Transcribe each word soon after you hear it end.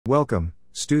Welcome,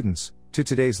 students, to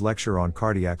today's lecture on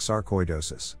cardiac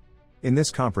sarcoidosis. In this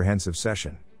comprehensive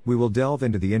session, we will delve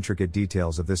into the intricate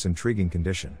details of this intriguing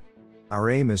condition. Our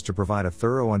aim is to provide a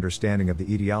thorough understanding of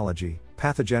the etiology,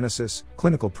 pathogenesis,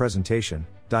 clinical presentation,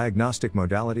 diagnostic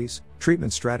modalities,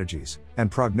 treatment strategies,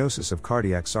 and prognosis of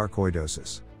cardiac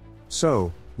sarcoidosis.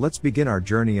 So, let's begin our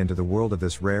journey into the world of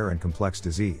this rare and complex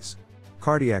disease.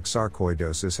 Cardiac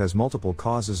sarcoidosis has multiple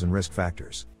causes and risk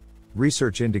factors.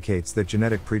 Research indicates that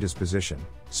genetic predisposition,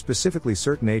 specifically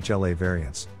certain HLA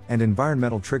variants, and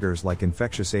environmental triggers like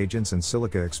infectious agents and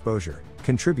silica exposure,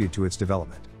 contribute to its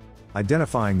development.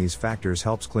 Identifying these factors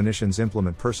helps clinicians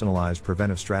implement personalized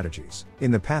preventive strategies.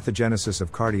 In the pathogenesis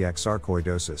of cardiac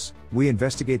sarcoidosis, we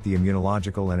investigate the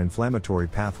immunological and inflammatory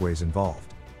pathways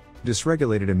involved.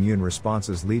 Dysregulated immune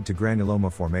responses lead to granuloma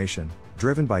formation,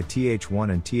 driven by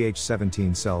Th1 and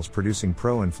Th17 cells producing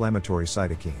pro-inflammatory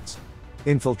cytokines.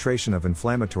 Infiltration of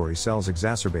inflammatory cells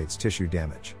exacerbates tissue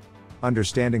damage.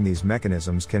 Understanding these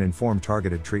mechanisms can inform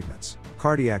targeted treatments.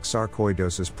 Cardiac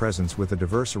sarcoidosis presents with a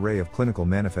diverse array of clinical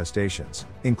manifestations,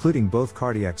 including both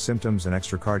cardiac symptoms and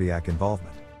extracardiac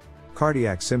involvement.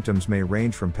 Cardiac symptoms may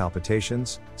range from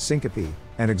palpitations, syncope,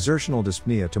 and exertional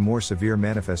dyspnea to more severe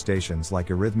manifestations like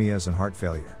arrhythmias and heart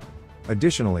failure.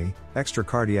 Additionally,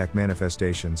 extracardiac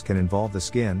manifestations can involve the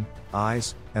skin,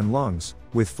 eyes, and lungs,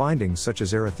 with findings such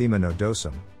as erythema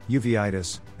nodosum,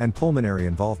 uveitis, and pulmonary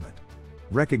involvement.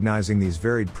 Recognizing these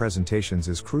varied presentations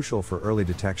is crucial for early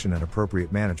detection and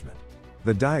appropriate management.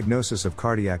 The diagnosis of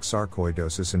cardiac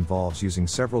sarcoidosis involves using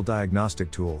several diagnostic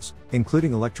tools,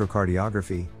 including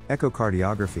electrocardiography,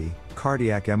 echocardiography,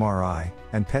 cardiac MRI,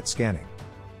 and PET scanning.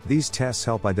 These tests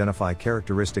help identify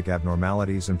characteristic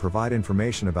abnormalities and provide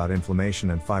information about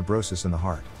inflammation and fibrosis in the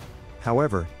heart.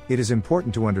 However, it is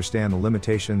important to understand the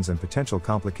limitations and potential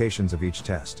complications of each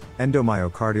test.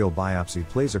 Endomyocardial biopsy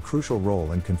plays a crucial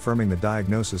role in confirming the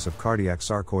diagnosis of cardiac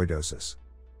sarcoidosis.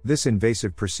 This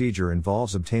invasive procedure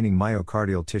involves obtaining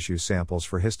myocardial tissue samples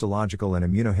for histological and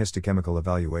immunohistochemical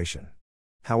evaluation.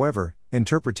 However,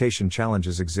 interpretation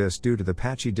challenges exist due to the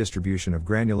patchy distribution of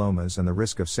granulomas and the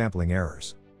risk of sampling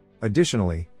errors.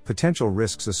 Additionally, potential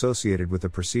risks associated with the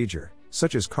procedure,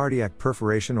 such as cardiac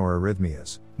perforation or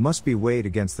arrhythmias, must be weighed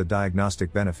against the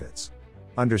diagnostic benefits.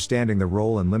 Understanding the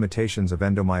role and limitations of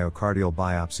endomyocardial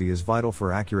biopsy is vital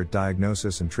for accurate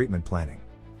diagnosis and treatment planning.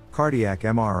 Cardiac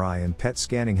MRI and PET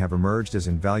scanning have emerged as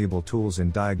invaluable tools in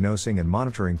diagnosing and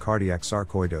monitoring cardiac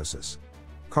sarcoidosis.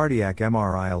 Cardiac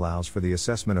MRI allows for the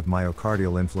assessment of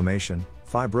myocardial inflammation,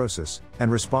 fibrosis,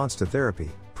 and response to therapy,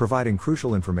 providing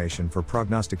crucial information for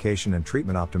prognostication and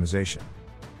treatment optimization.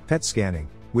 PET scanning,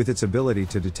 with its ability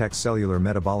to detect cellular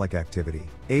metabolic activity,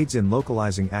 aids in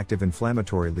localizing active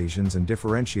inflammatory lesions and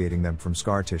differentiating them from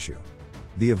scar tissue.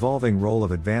 The evolving role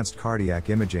of advanced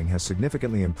cardiac imaging has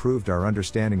significantly improved our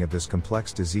understanding of this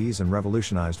complex disease and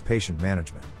revolutionized patient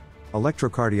management.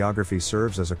 Electrocardiography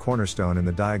serves as a cornerstone in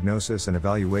the diagnosis and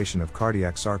evaluation of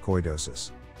cardiac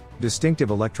sarcoidosis. Distinctive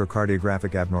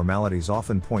electrocardiographic abnormalities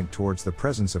often point towards the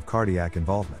presence of cardiac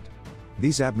involvement.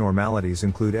 These abnormalities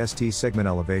include ST segment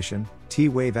elevation,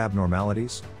 T-wave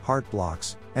abnormalities, heart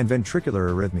blocks, and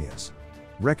ventricular arrhythmias.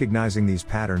 Recognizing these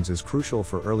patterns is crucial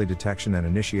for early detection and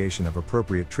initiation of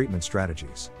appropriate treatment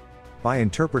strategies. By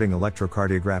interpreting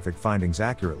electrocardiographic findings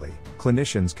accurately,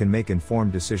 clinicians can make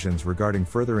informed decisions regarding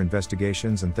further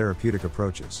investigations and therapeutic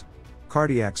approaches.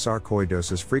 Cardiac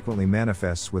sarcoidosis frequently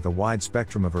manifests with a wide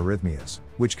spectrum of arrhythmias,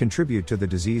 which contribute to the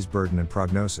disease burden and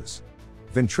prognosis.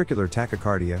 Ventricular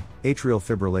tachycardia, atrial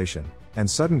fibrillation, and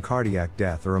sudden cardiac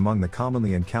death are among the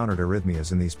commonly encountered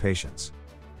arrhythmias in these patients.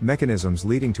 Mechanisms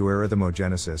leading to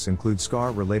arrhythmogenesis include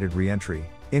scar-related reentry,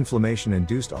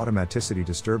 inflammation-induced automaticity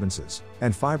disturbances,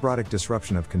 and fibrotic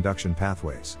disruption of conduction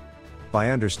pathways.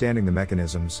 By understanding the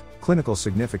mechanisms, clinical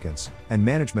significance, and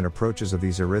management approaches of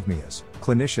these arrhythmias,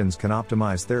 clinicians can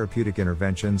optimize therapeutic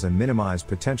interventions and minimize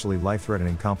potentially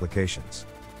life-threatening complications.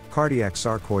 Cardiac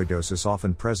sarcoidosis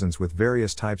often presents with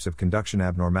various types of conduction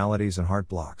abnormalities and heart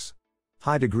blocks.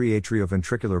 High-degree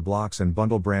atrioventricular blocks and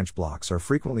bundle branch blocks are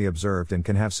frequently observed and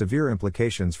can have severe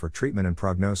implications for treatment and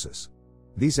prognosis.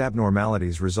 These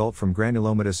abnormalities result from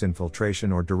granulomatous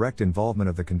infiltration or direct involvement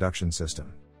of the conduction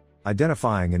system.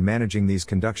 Identifying and managing these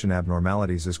conduction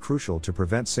abnormalities is crucial to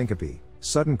prevent syncope,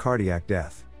 sudden cardiac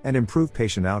death, and improve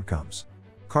patient outcomes.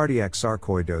 Cardiac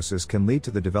sarcoidosis can lead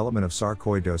to the development of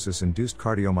sarcoidosis-induced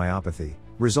cardiomyopathy,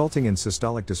 resulting in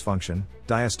systolic dysfunction,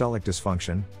 diastolic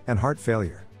dysfunction, and heart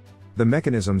failure. The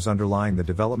mechanisms underlying the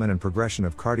development and progression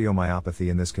of cardiomyopathy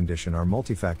in this condition are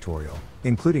multifactorial,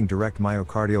 including direct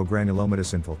myocardial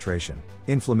granulomatous infiltration,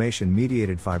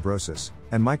 inflammation-mediated fibrosis,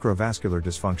 and microvascular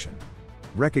dysfunction.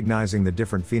 Recognizing the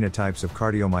different phenotypes of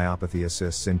cardiomyopathy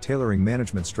assists in tailoring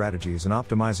management strategies and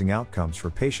optimizing outcomes for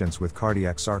patients with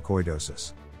cardiac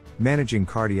sarcoidosis. Managing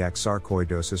cardiac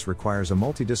sarcoidosis requires a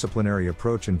multidisciplinary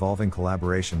approach involving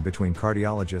collaboration between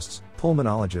cardiologists,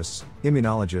 pulmonologists,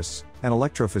 immunologists, and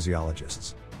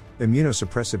electrophysiologists.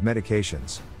 Immunosuppressive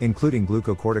medications, including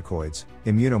glucocorticoids,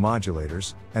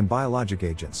 immunomodulators, and biologic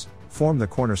agents, form the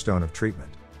cornerstone of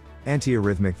treatment.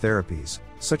 Antiarrhythmic therapies,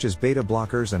 such as beta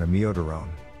blockers and amiodarone,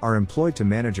 are employed to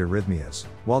manage arrhythmias,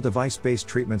 while device-based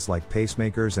treatments like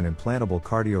pacemakers and implantable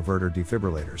cardioverter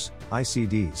defibrillators,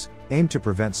 ICDs, aim to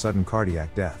prevent sudden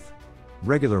cardiac death.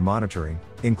 Regular monitoring,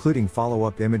 including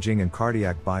follow-up imaging and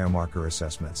cardiac biomarker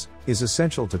assessments, is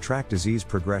essential to track disease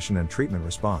progression and treatment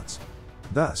response.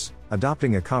 Thus,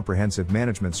 adopting a comprehensive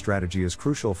management strategy is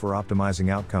crucial for optimizing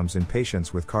outcomes in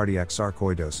patients with cardiac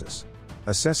sarcoidosis.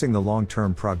 Assessing the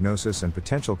long-term prognosis and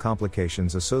potential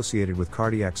complications associated with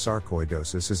cardiac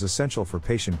sarcoidosis is essential for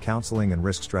patient counseling and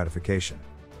risk stratification.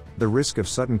 The risk of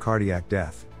sudden cardiac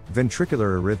death,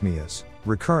 ventricular arrhythmias,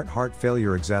 recurrent heart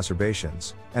failure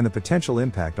exacerbations, and the potential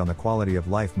impact on the quality of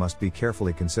life must be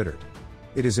carefully considered.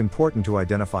 It is important to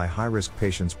identify high-risk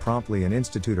patients promptly and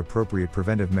institute appropriate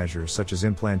preventive measures such as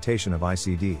implantation of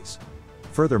ICDs.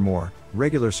 Furthermore,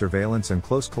 regular surveillance and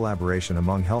close collaboration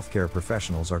among healthcare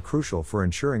professionals are crucial for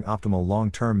ensuring optimal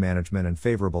long-term management and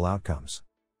favorable outcomes.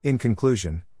 In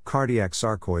conclusion, cardiac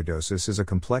sarcoidosis is a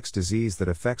complex disease that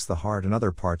affects the heart and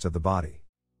other parts of the body.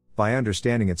 By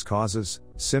understanding its causes,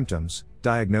 symptoms,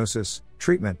 diagnosis,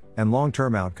 treatment, and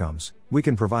long-term outcomes, we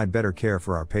can provide better care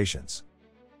for our patients.